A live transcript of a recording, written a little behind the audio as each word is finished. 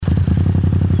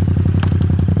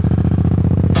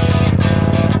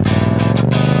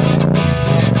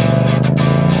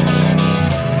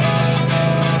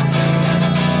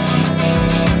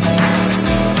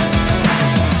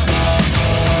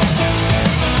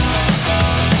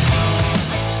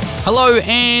Hello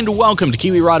and welcome to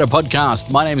Kiwi Rider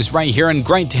Podcast. My name is Ray Heron.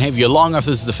 Great to have you along. If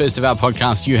this is the first of our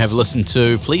podcasts you have listened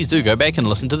to, please do go back and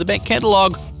listen to the back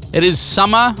catalogue. It is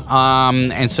summer,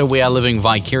 and so we are living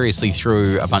vicariously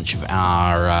through a bunch of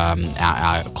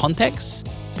our contacts,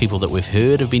 people that we've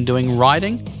heard have been doing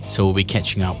riding. So we'll be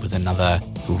catching up with another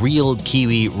real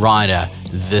Kiwi rider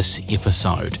this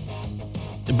episode.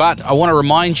 But I want to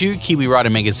remind you, Kiwi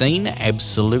Rider Magazine,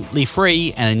 absolutely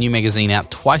free, and a new magazine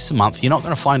out twice a month. You're not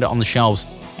going to find it on the shelves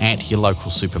at your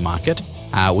local supermarket.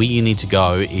 Where you need to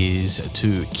go is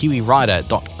to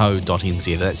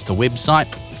kiwirider.co.nz. That's the website.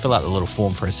 Fill out the little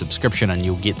form for a subscription and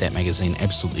you'll get that magazine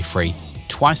absolutely free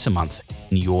twice a month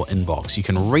in your inbox. You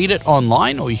can read it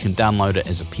online or you can download it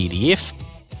as a PDF.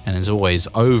 And there's always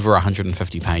over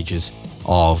 150 pages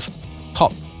of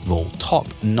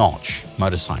top-notch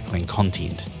motorcycling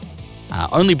content.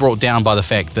 Only brought down by the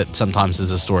fact that sometimes there's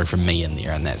a story from me in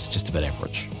there, and that's just a bit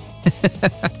average.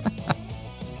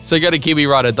 So go to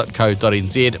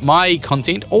kiwirider.co.nz. My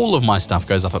content, all of my stuff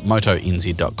goes up at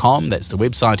motonz.com. That's the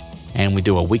website. And we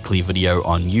do a weekly video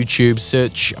on YouTube.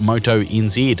 Search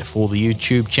MotoNZ for the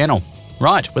YouTube channel.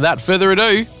 Right, without further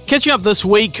ado, catching up this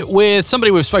week with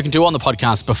somebody we've spoken to on the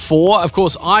podcast before. Of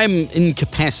course, I'm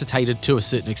incapacitated to a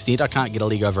certain extent. I can't get a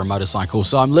leg over a motorcycle,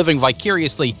 so I'm living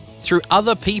vicariously through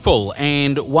other people.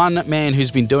 And one man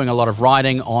who's been doing a lot of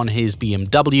riding on his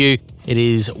BMW, it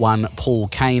is one Paul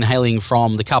Kane, hailing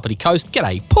from the Kapiti Coast.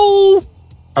 G'day, Paul!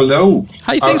 Hello.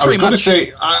 Hey, thanks very much. I was going to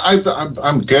say,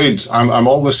 I'm good. I'm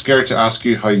always scared to ask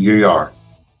you how you are.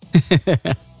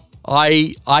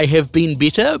 I have been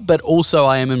better, but also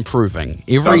I am improving.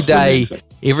 Every day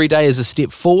is a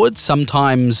step forward,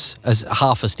 sometimes as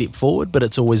half a step forward, but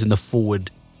it's always in the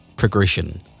forward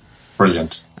progression.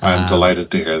 Brilliant. I'm delighted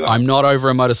to hear that. I'm not over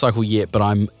a motorcycle yet, but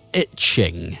I'm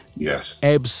itching. Yes.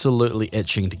 Absolutely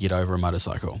itching to get over a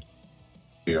motorcycle.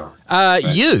 Yeah.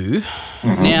 You,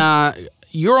 now,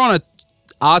 you're on a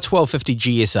R1250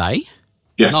 GSA.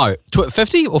 Yes. No,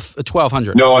 50 or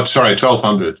 1200? No, sorry,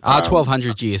 1200.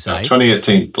 R1200 GSA.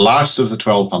 2018, the last of the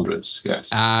 1200s,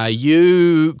 yes.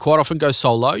 You quite often go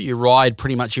solo. You ride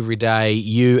pretty much every day.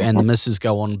 You and the missus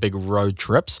go on big road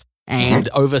trips. And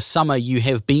over summer, you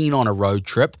have been on a road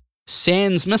trip.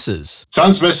 Sans missus.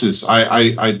 Sans missus.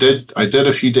 I did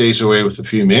a few days away with a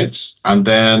few mates. And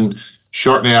then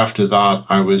shortly after that,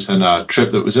 I was in a trip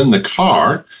that was in the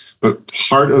car. But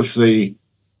part of the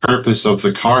purpose of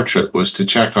the car trip was to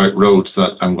check out roads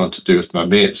that I'm going to do with my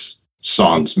mates,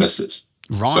 sans missus.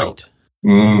 Right.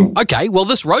 So, Okay, well,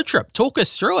 this road trip, talk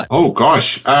us through it. Oh,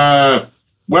 gosh.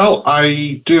 Well,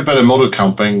 I do a bit of moto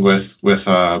camping with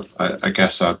I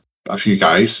guess, a few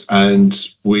guys, and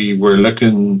we were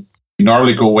looking, you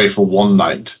normally go away for one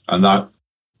night, and that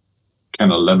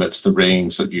kind of limits the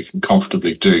range that you can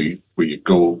comfortably do, where you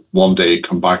go one day,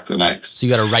 come back the next. So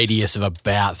you got a radius of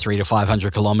about 300 to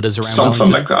 500 kilometres around something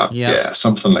Wellington? like that. Yeah,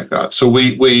 something like that. So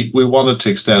we wanted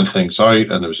to extend things out,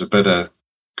 and there was a bit of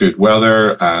good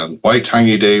weather, and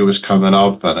Waitangi Day was coming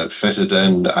up, and it fitted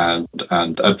in, and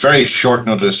at very short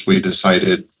notice we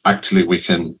decided actually we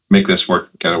can make this work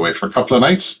and get away for a couple of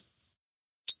nights.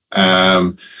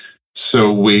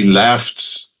 So we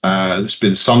left, this would be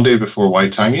the Sunday before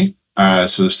Waitangi.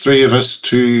 So there's three of us,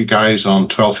 two guys on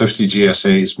 1250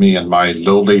 GSAs, me and my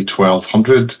lowly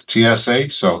 1200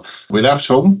 GSA. So we left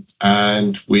home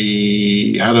and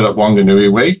we headed up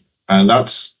Wanganui Way, and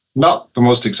that's not the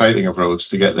most exciting of roads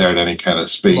to get there at any kind of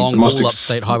speed. Long the most haul up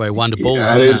State Highway 1 to Bulls.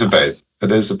 Yeah, it is a bit.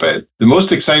 The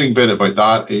most exciting bit about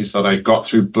that is that I got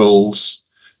through Bulls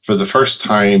for the first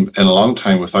time in a long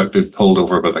time without being pulled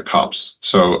over by the cops.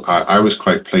 So I was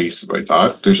quite pleased about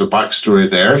that. There's a backstory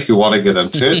there. If you want to get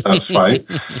into it, that's fine.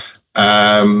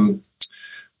 And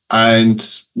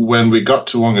when we got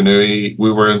to Wanganui,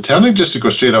 we were intending just to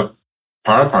go straight up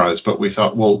Paraparas, but we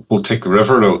thought, we'll take the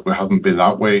river road. We haven't been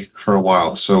that way for a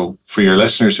while. So for your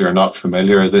listeners who are not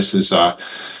familiar, this is a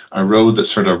road that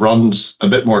sort of runs a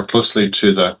bit more closely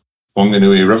to the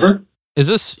Wanganui River. Is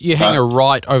this you hang a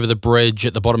right over the bridge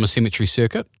at the bottom of Cemetery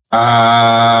Circuit?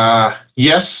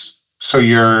 Yes. So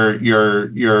you're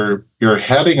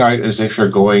heading out as if you're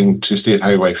going to State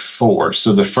Highway 4.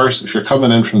 So if you're coming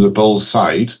in from the Bulls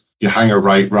side, you hang a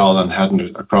right rather than heading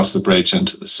across the bridge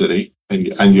into the city,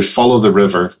 and you follow the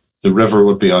river. The river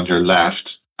would be on your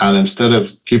left, and instead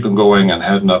of keeping going and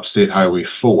heading up State Highway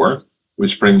 4,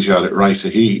 which brings you out at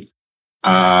Raitahi,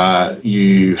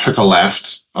 you hook a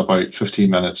left about 15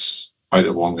 minutes out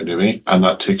of Wanganui, and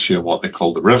that takes you on what they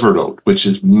call the River Road, which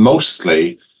is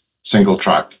mostly single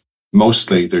track.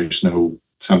 Mostly there's no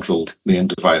central lane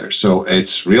divider. So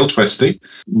it's real twisty,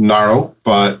 narrow,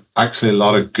 but actually a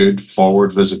lot of good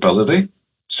forward visibility.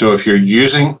 So if you're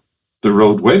using the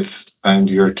road width and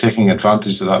you're taking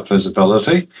advantage of that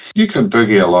visibility, you can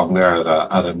boogie along there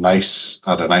at a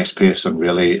nice pace and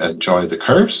really enjoy the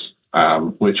curves,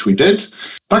 which we did.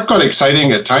 That got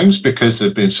exciting at times because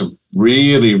there'd been some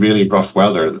really, really rough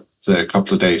weather the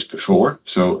couple of days before.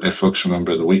 So if folks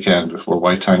remember the weekend before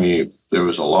Waitangi, there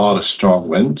was a lot of strong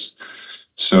winds.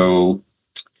 So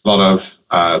a lot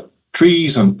of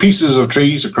trees and pieces of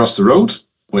trees across the road,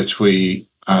 which we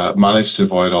managed to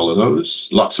avoid all of those.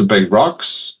 Lots of big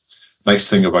rocks. Nice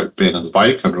thing about being on the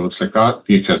bike on roads like that,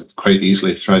 you can quite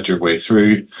easily thread your way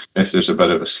through if there's a bit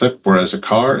of a slip, whereas a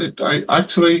car, I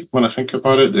actually, when I think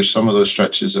about it, there's some of those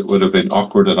stretches that would have been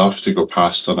awkward enough to go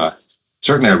past on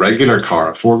certainly a regular car.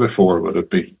 A 4x4 would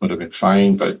have been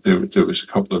fine, but there was a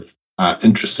couple of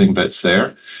interesting bits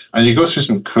there. And you go through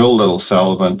some cool little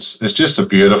settlements. It's just a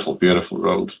beautiful, beautiful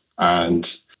road. And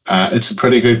it's in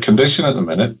pretty good condition at the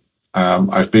minute.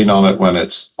 I've been on it when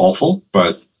it's awful,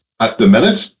 but at the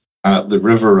minute, the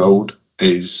river road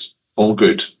is all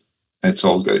good. It's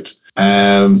all good.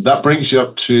 That brings you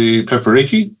up to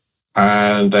Pipariki,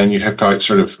 and then you head out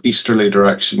sort of easterly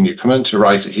direction. You come into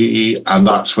Raitahii, and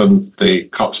that's when the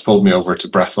cops pulled me over to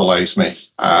breathalyze me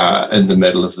in the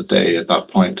middle of the day at that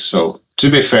point. So to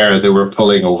be fair, they were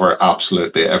pulling over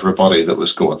absolutely everybody that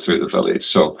was going through the village.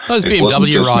 So those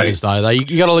BMW riders, though,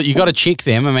 you got to check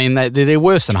them. I mean, they're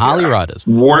worse than Harley riders.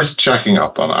 Worth checking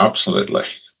up on, absolutely.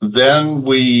 Then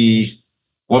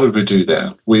what did we do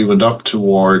then? We went up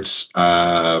towards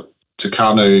Tukanu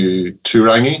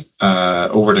Turangi,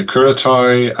 over to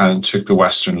Kuratau, and took the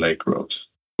Western Lake Road,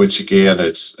 which again,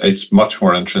 it's much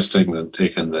more interesting than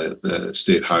taking the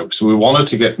state highway. So we wanted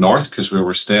to get north because we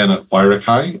were staying at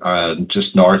Wairakai,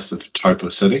 just north of Taupo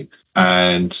City,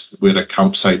 and we had a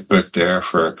campsite booked there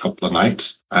for a couple of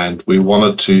nights, and we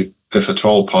wanted to, if at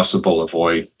all possible,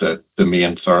 avoid the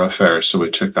main thoroughfare. So we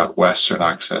took that western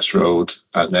access road,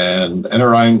 and then in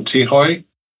around Tihoi,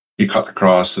 you cut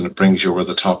across and it brings you over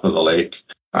the top of the lake,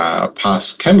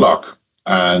 past Kinloch.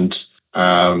 And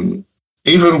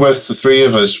even with the three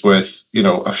of us with,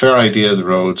 a fair idea of the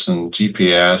roads and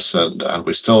GPS, and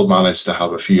we still managed to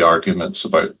have a few arguments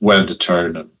about when to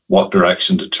turn and what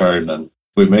direction to turn. And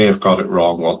we may have got it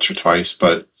wrong once or twice,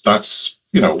 but that's,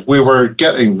 we were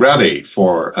getting ready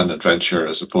for an adventure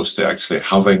as opposed to actually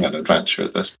having an adventure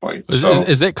at this point.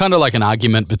 Is that kind of like an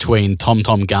argument between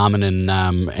TomTom, Garmin,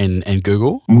 and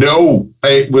Google? No,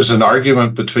 it was an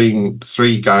argument between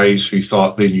three guys who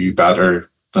thought they knew better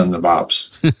than the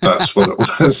maps. That's what it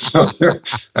was.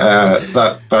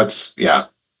 That's yeah.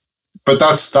 But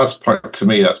that's part, to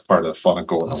me, that's part of the fun of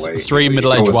going away. Three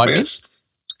middle-aged white men?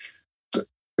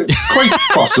 Quite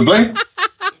possibly.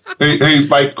 Who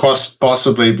might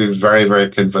possibly be very, very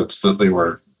convinced that they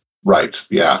were right.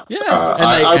 Yeah. Yeah.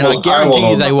 I guarantee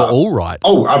you they were all right.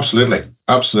 Oh, absolutely.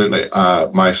 Absolutely.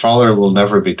 My father will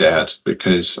never be dead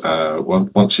because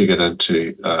once you get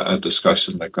into a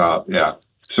discussion like that, yeah.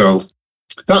 So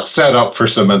that set up for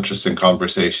some interesting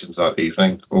conversations that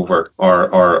evening over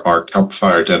our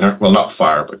campfire dinner. Well, not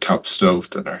fire, but camp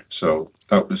stove dinner. So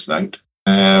that was nice.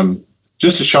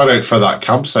 Just a shout out for that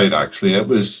campsite, actually.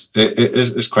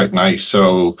 It's quite nice.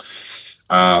 So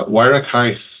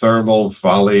Wairakai Thermal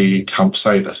Valley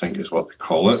Campsite, I think is what they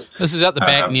call it. This is at the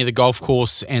back near the golf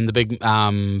course and the big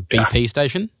BP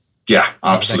station? Yeah,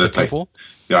 absolutely.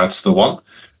 Yeah, that's the one.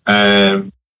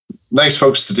 Nice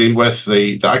folks to deal with.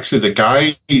 The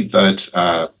guy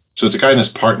that... So it's a guy and his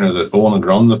partner that own and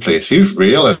run the place. He was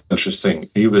real interesting.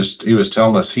 He was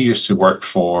telling us he used to work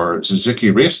for Suzuki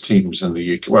race teams in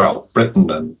the UK, well, Britain,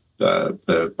 and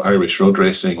the Irish road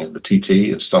racing and the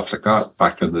TT and stuff like that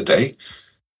back in the day.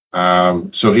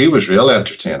 So he was real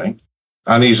entertaining,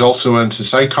 and he's also into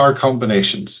sidecar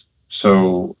combinations.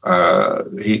 So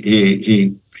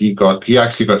he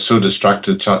actually got so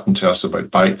distracted chatting to us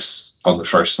about bikes on the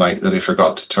first night that he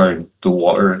forgot to turn the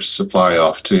water supply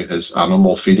off to his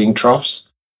animal feeding troughs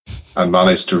and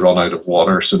managed to run out of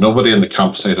water. So nobody in the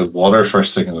campsite had water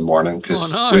first thing in the morning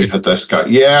because we had this guy.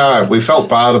 Yeah, we felt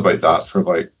bad about that for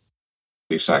about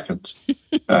 3 seconds.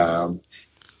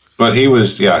 But he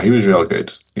was real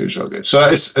good. He was real good. So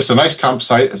it's a nice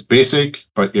campsite. It's basic,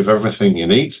 but you have everything you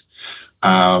need.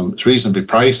 It's reasonably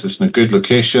priced. It's in a good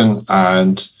location,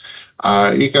 and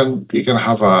you can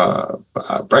have a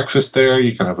breakfast there.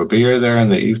 You can have a beer there in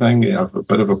the evening. You have a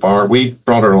bit of a bar. We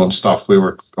brought our own stuff. We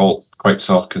were all quite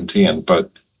self-contained,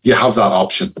 but you have that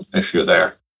option if you're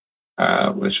there,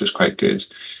 which was quite good.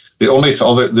 The only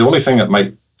thing that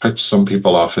might put some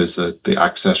people off is that the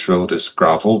access road is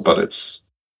gravel, but it's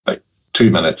like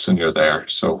 2 minutes and you're there.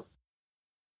 So,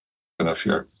 if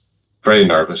you're very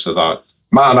nervous of that,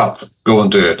 man up, go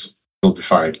and do it. you'll be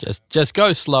fine. Just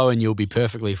go slow and you'll be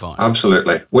perfectly fine.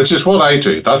 Absolutely. Which is what I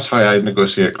do. That's how I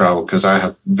negotiate gravel, because I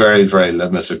have very, very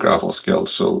limited gravel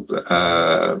skills. So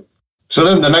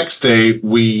then the next day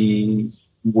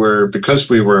because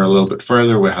we were a little bit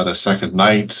further, we had a second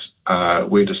night.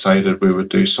 We decided we would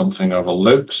do something of a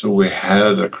loop. So we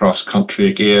headed across country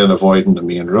again, avoiding the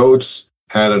main roads,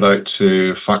 headed out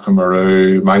to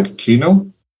Whakamaru,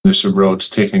 Mangakino. There's some roads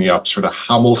taking you up sort of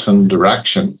Hamilton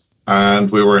direction. And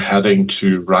we were heading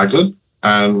to Raglan.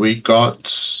 And we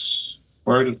got,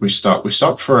 where did we stop? We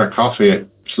stopped for a coffee.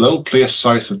 It's a little place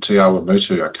south of Te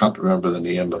Awamutu. I can't remember the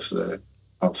name of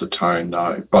the town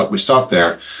now. But we stopped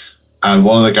there. And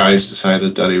one of the guys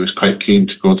decided that he was quite keen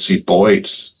to go and see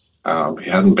Boyd's. He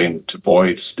hadn't been to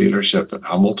Boyd's dealership in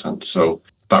Hamilton. So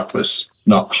that was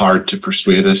not hard to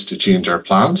persuade us to change our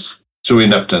plans. So we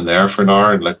nipped in there for an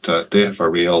hour and looked at, they have a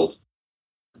real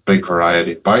big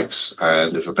variety of bikes,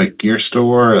 and they have a big gear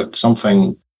store and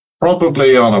something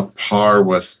probably on a par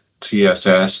with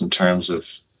TSS in terms of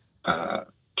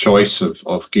choice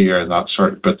of gear and that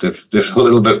sort, but they've a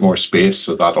little bit more space,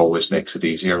 so that always makes it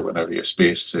easier whenever you have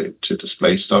space to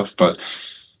display stuff. But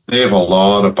they have a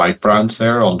lot of bike brands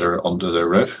there under their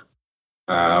roof,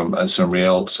 and some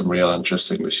real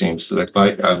interesting machines to look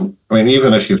like. And I mean,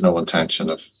 even if you've no intention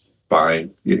of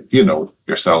buying, you know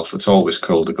yourself, it's always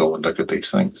cool to go and look at these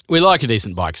things. We like a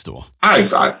decent bike store.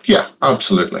 Yeah,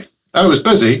 absolutely. I was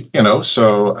busy,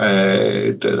 so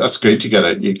that's good. You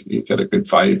get a good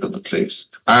vibe in the place.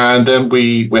 And then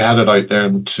we headed out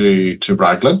there to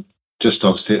Raglan, just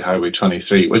on State Highway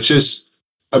 23, which is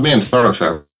a main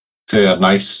thoroughfare.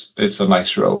 It's a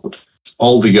nice road.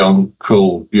 All the young,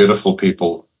 cool, beautiful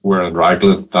people were in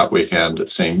Raglan that weekend, it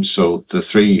seems. So the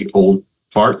three old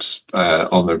farts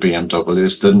on their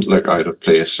BMWs didn't look out of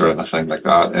place or anything like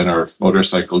that in our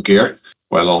motorcycle gear,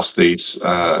 while us these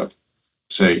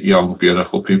say young,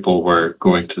 beautiful people were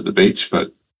going to the beach.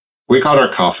 But we got our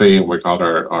coffee and we got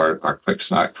our quick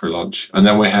snack for lunch. And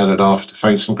then we headed off to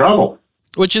find some gravel.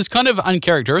 Which is kind of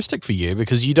uncharacteristic for you,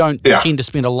 because you don't tend to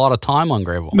spend a lot of time on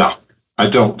gravel. No, I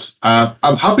don't.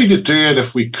 I'm happy to do it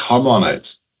if we come on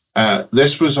it.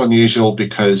 This was unusual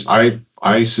because I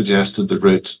suggested the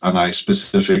route and I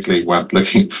specifically went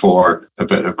looking for a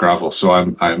bit of gravel. So I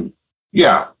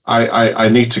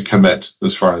need to commit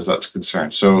as far as that's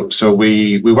concerned. So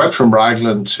we went from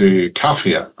Raglan to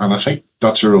Kaffia, and I think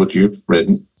that's a road you've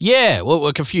ridden. Yeah, well,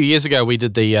 a few years ago we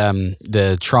did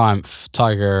the Triumph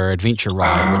Tiger Adventure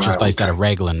Ride, which is based out of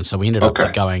Raglan. So we ended up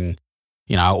going,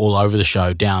 all over the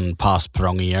show, down past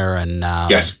Parongia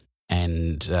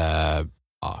and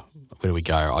where do we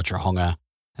go? Otrahonga,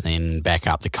 and then back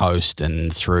up the coast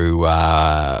and through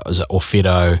was it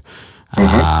Orfedo,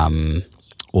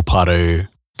 Oparu,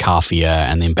 Kaffia,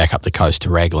 and then back up the coast to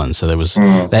Raglan. So there was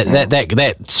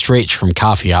that stretch from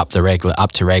Kaffia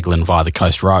up to Raglan via the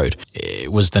coast road.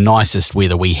 It was the nicest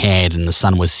weather we had, and the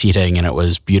sun was setting, and it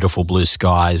was beautiful blue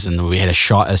skies, and we had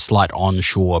a slight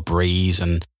onshore breeze,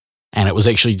 and it was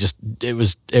actually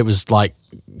it was like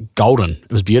golden.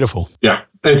 It was beautiful. Yeah,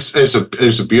 it's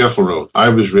a beautiful road. I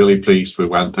was really pleased we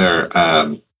went there.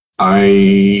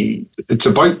 It's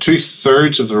about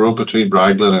 2/3 of the road between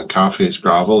Raglan and Kaffia is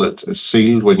gravel. It's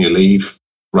sealed when you leave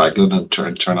Raglan and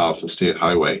turn off the state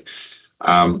highway.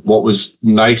 What was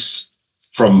nice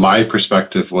from my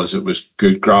perspective was it was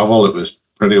good gravel. It was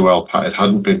pretty well packed. It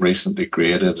hadn't been recently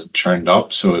graded and churned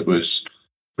up, so it was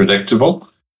predictable.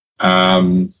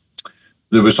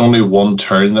 There was only one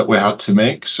turn that we had to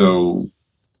make, so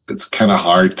it's kind of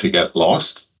hard to get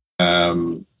lost.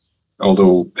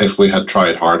 Although if we had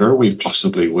tried harder, we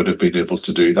possibly would have been able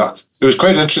to do that. It was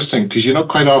quite interesting because,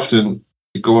 quite often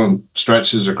you go on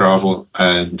stretches of gravel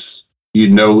and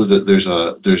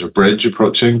that there's a bridge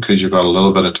approaching because you've got a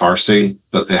little bit of tar seal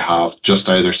that they have just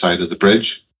either side of the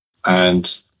bridge.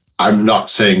 And I'm not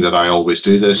saying that I always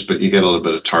do this, but you get a little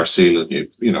bit of tar seal and you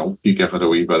give it a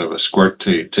wee bit of a squirt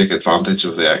to take advantage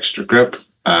of the extra grip.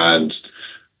 And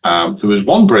there was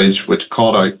one bridge which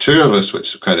caught out two of us,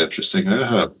 which was quite interesting. It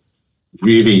had a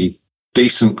really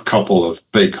decent couple of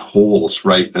big holes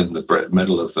right in the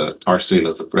middle of the tar seal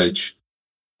of the bridge.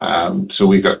 So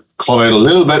we got caught out a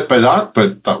little bit by that,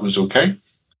 but that was okay.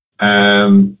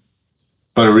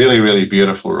 But a really, really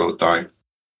beautiful road down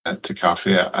to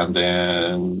Kaffia. And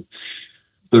then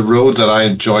the road that I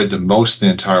enjoyed the most the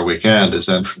entire weekend is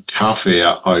then from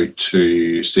Kaffia out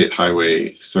to State Highway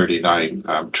 39.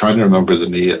 I'm trying to remember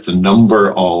the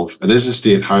number of, it is a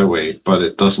state highway, but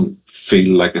it doesn't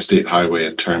feel like a state highway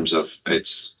in terms of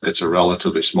it's a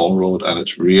relatively small road and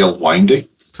it's real windy.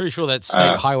 Pretty sure that's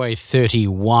State Highway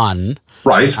 31.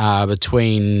 Right.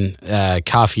 between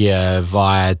Kafia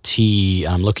via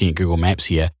I'm looking at Google Maps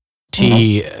here,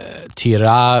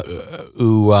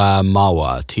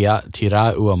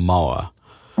 Tirauamawa.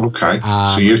 Okay.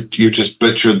 So you just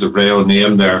butchered the real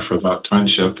name there for that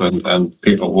township, and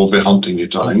people will be hunting you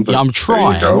down. But I'm there you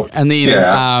trying. go. And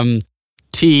then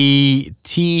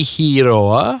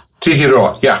Tihiroa.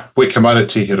 Tihiroa. Yeah, we come out at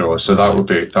Tihiroa, so that would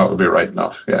be right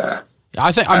enough. Yeah.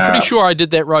 I'm pretty sure I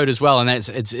did that road as well, and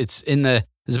it's in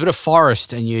there's a bit of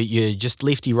forest, and you just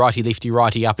lefty righty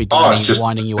uppy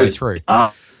winding your way through.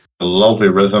 A lovely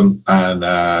rhythm, and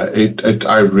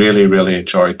I really really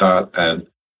enjoyed that.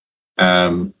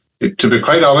 And to be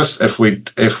quite honest, if we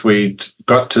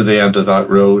got to the end of that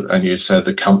road and you said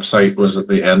the campsite was at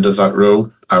the end of that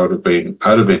road, I'd have been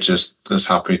just as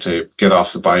happy to get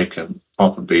off the bike and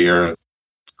pop a beer and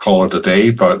call it a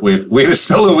day. But we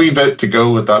still a wee bit to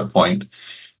go at that point.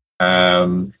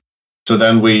 So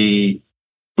then we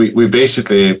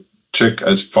basically took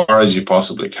as far as you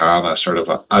possibly can,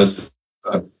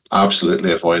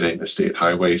 absolutely avoiding the state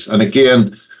highways. And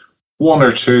again, one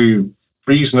or two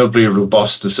reasonably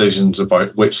robust decisions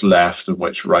about which left and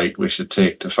which right we should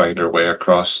take to find our way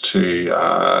across to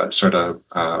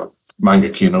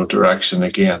Mangakino direction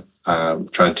again,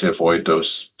 trying to avoid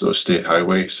those state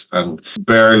highways, and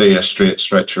barely a straight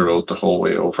stretch of road the whole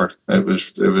way over. It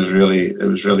was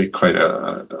really quite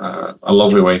a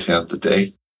lovely way to end the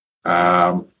day.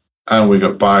 And we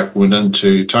got back, went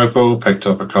into Taupo, picked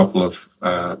up a couple of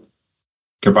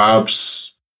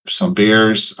kebabs, some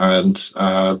beers, and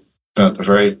spent a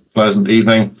very pleasant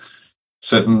evening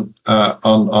sitting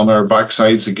on our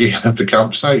backsides again at the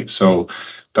campsite. So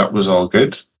that was all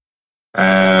good.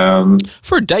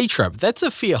 For a day trip, that's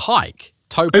a fair hike.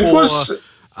 Taupo, it was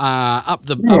up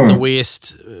the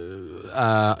west,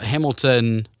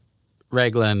 Hamilton,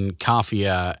 Raglan,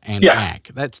 Kafia, and back.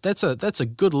 That's a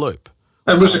good loop.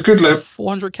 It was a good loop.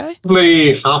 400k?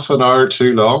 Probably half an hour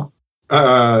too long.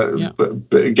 But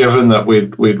given that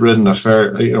we'd ridden a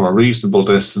reasonable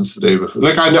distance the day before.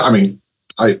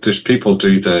 Like there's people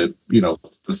do the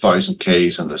 1,000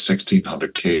 Ks and the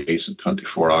 1,600 Ks in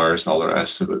 24 hours and all the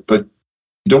rest of it. But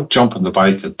you don't jump on the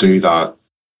bike and do that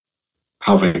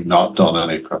having not done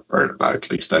any prep. At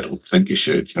least I don't think you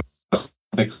should. I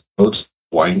think it's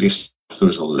windy stuff. There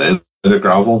was a little bit of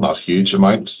gravel, not huge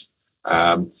amounts.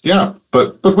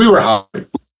 But we were happy.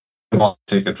 We wanted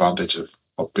to take advantage of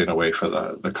being away for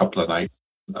the couple of nights.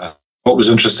 What was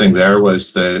interesting there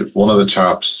was one of the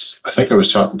chaps, I think I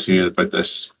was chatting to you about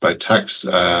this by text,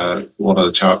 one of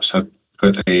the chaps had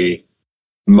put a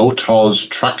Motoz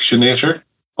Tractionator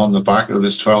on the back of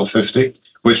his 1250,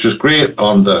 which was great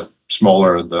on the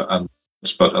smaller but on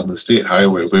the state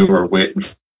highway we were waiting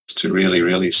to really,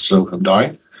 really slow him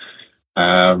down.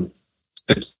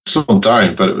 It slowed him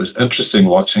down, but it was interesting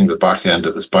watching the back end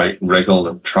of his bike wriggle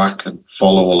and track and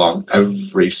follow along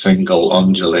every single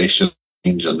undulation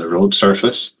change on the road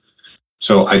surface.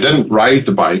 So I didn't ride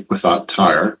the bike with that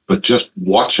tire, but just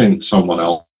watching someone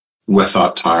else with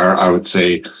that tire, I would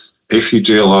say if you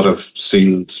do a lot of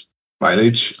sealed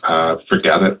mileage,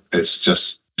 forget it. It's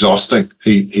just exhausting.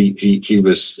 He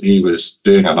was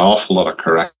doing an awful lot of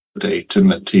correct day to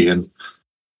maintain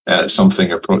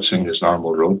something approaching his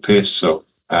normal road pace. So,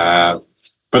 but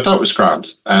that was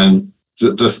grand. And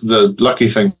the lucky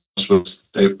thing was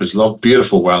it was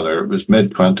beautiful weather. It was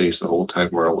mid-20s the whole time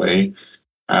we're away.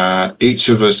 Each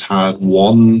of us had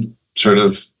one sort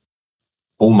of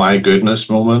oh my goodness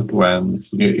moment when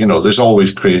there's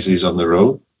always crazies on the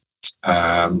road.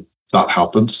 That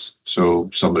happens. So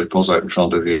somebody pulls out in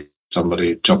front of you,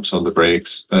 somebody jumps on the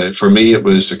brakes. For me, it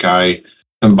was a guy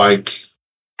on bike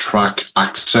track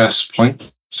access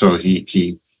point. So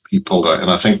he pulled out, and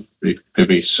I think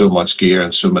maybe so much gear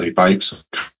and so many bikes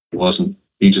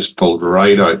he just pulled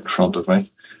right out in front of me.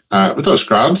 But that was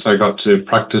grand. I got to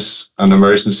practice an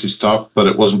emergency stop, but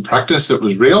it wasn't practice, it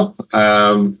was real.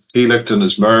 He looked in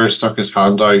his mirror, stuck his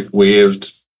hand out,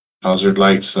 waved hazard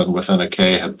lights, and within a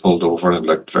K had pulled over and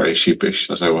looked very sheepish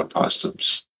as I went past him.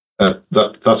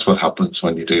 That's what happens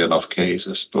when you do enough Ks,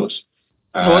 I suppose.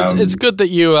 Well, it's good that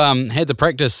you had the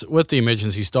practice with the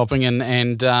emergency stopping,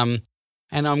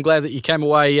 and I'm glad that you came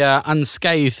away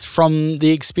unscathed from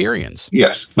the experience.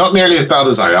 Yes, not nearly as bad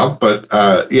as I am, but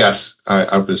yes,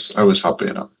 I was happy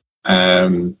enough.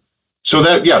 So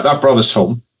that brought us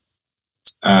home.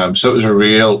 So it was a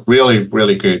really,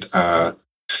 really good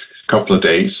couple of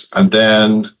days, and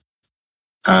then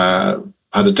had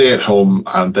a day at home,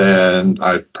 and then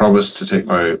I promised to take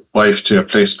my wife to a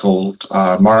place called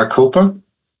Maricopa,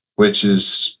 which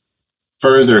is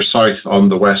further south on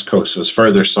the west coast. So it's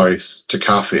further south to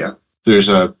Kafia. there's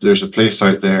a place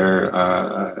out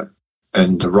there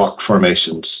in the rock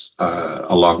formations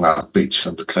along that beach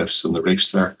and the cliffs and the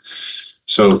reefs there.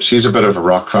 So she's a bit of a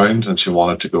rock hound, and she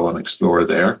wanted to go and explore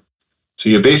there. So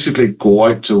you basically go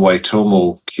out to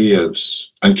Waitomo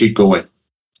Caves and keep going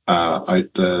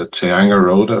out the Teanga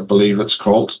Road, I believe it's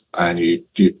called, and you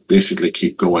basically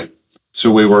keep going.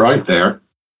 So we were out there,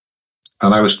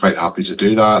 and I was quite happy to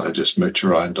do that. I just mooch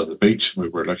around on the beach. We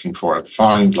were looking for and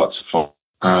found lots of fun.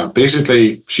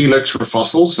 Basically, she looks for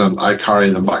fossils, and I carry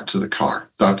them back to the car.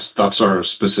 That's our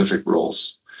specific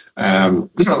roles.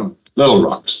 Little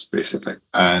rocks, basically.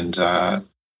 And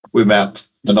we met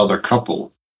another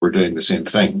couple. We're doing the same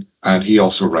thing, and he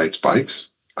also rides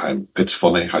bikes. And it's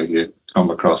funny how you come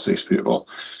across these people.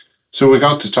 So we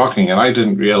got to talking, and I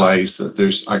didn't realize that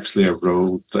there's actually a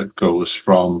road that goes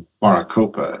from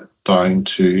Maricopa down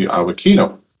to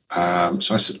Awakino.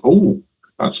 So I said, oh,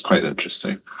 that's quite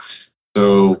interesting.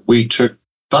 So we took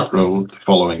that road the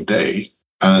following day,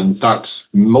 and that's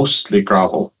mostly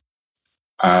gravel.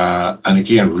 And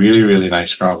again, really, really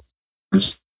nice gravel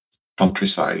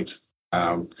countryside,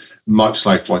 much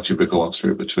like what you'll be going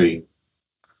through between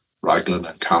Raglan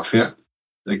and Kafia.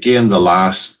 Again, the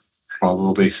last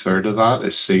probably third of that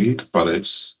is sealed, but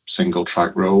it's single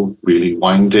track road, really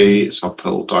windy. It's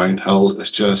uphill, downhill.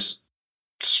 It's just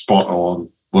spot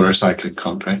on motorcycling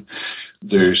country.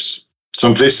 There's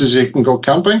some places you can go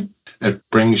camping. It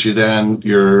brings you then,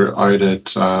 you're out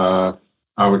at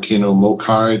Awakino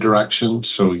Mokai direction,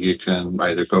 so you can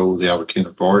either go the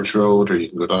Awakino Gorge Road, or you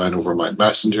can go down over Mount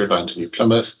Messenger down to New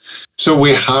Plymouth. So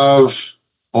we have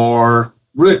our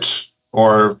route,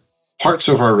 or parts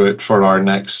of our route, for our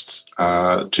next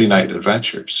 2-night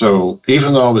adventure. So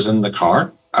even though I was in the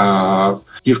car,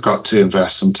 you've got to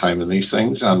invest some time in these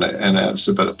things, and it's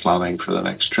a bit of planning for the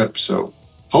next trip. So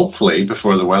hopefully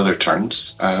before the weather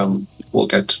turns, we'll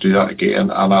get to do that again,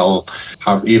 and I'll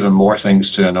have even more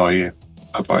things to annoy you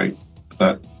about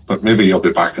that. But maybe you'll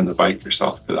be back on the bike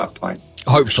yourself at that point.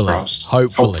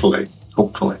 Hopefully.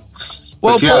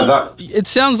 Well, but yeah, Paul, it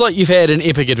sounds like you've had an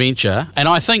epic adventure, and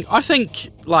I think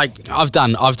like I've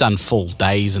done full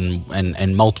days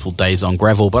and multiple days on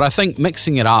gravel, but I think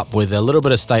mixing it up with a little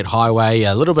bit of state highway,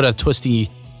 a little bit of twisty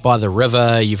by the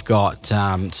river, you've got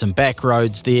some back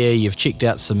roads there, you've checked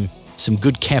out some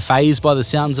good cafes by the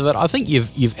sounds of it. I think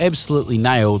you've absolutely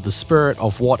nailed the spirit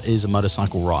of what is a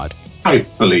motorcycle ride. I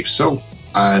believe so.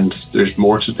 And there's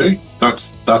more to do.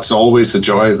 That's always the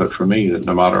joy of it for me, that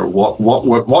no matter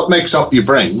what mix up you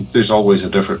bring, there's always a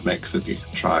different mix that you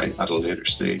can try at a later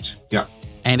stage. Yeah.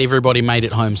 And everybody made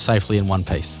it home safely in one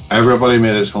piece. Everybody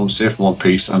made it home safe in one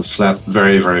piece and slept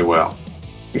very, very well.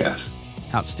 Yes.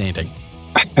 Outstanding.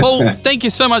 Paul, thank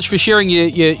you so much for sharing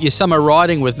your summer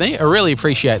riding with me. I really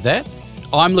appreciate that.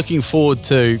 I'm looking forward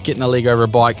to getting a leg over a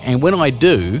bike, and when I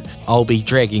do, I'll be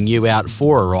dragging you out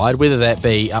for a ride, whether that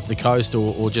be up the coast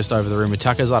or just over the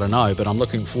Rimutakas, I don't know, but I'm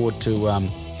looking forward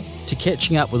to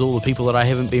catching up with all the people that I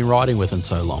haven't been riding with in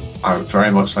so long. I would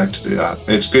very much like to do that.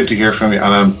 It's good to hear from you,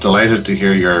 and I'm delighted to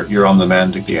hear you're on the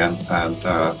mend again, and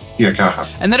kaha.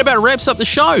 And that about wraps up the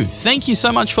show. Thank you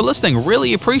so much for listening.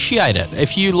 Really appreciate it.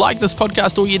 If you like this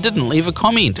podcast or you didn't, leave a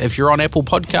comment. If you're on Apple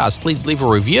Podcasts, please leave a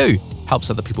review. Helps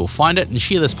other people find it, and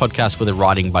share this podcast with a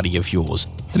riding buddy of yours.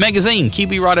 The magazine,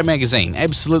 Kiwi Rider Magazine,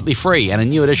 absolutely free, and a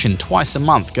new edition twice a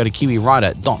month. Go to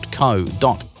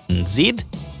kiwirider.co.nz.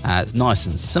 It's nice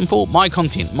and simple. My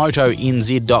content,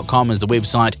 motonz.com is the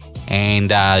website, and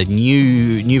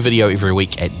new video every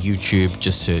week at YouTube.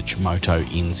 Just search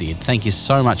MotoNZ. Thank you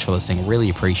so much for listening. Really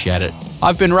appreciate it.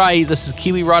 I've been Ray. This is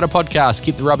Kiwi Rider Podcast.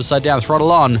 Keep the rubber side down,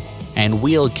 throttle on, and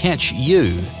we'll catch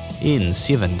you in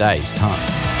 7 days'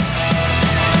 time.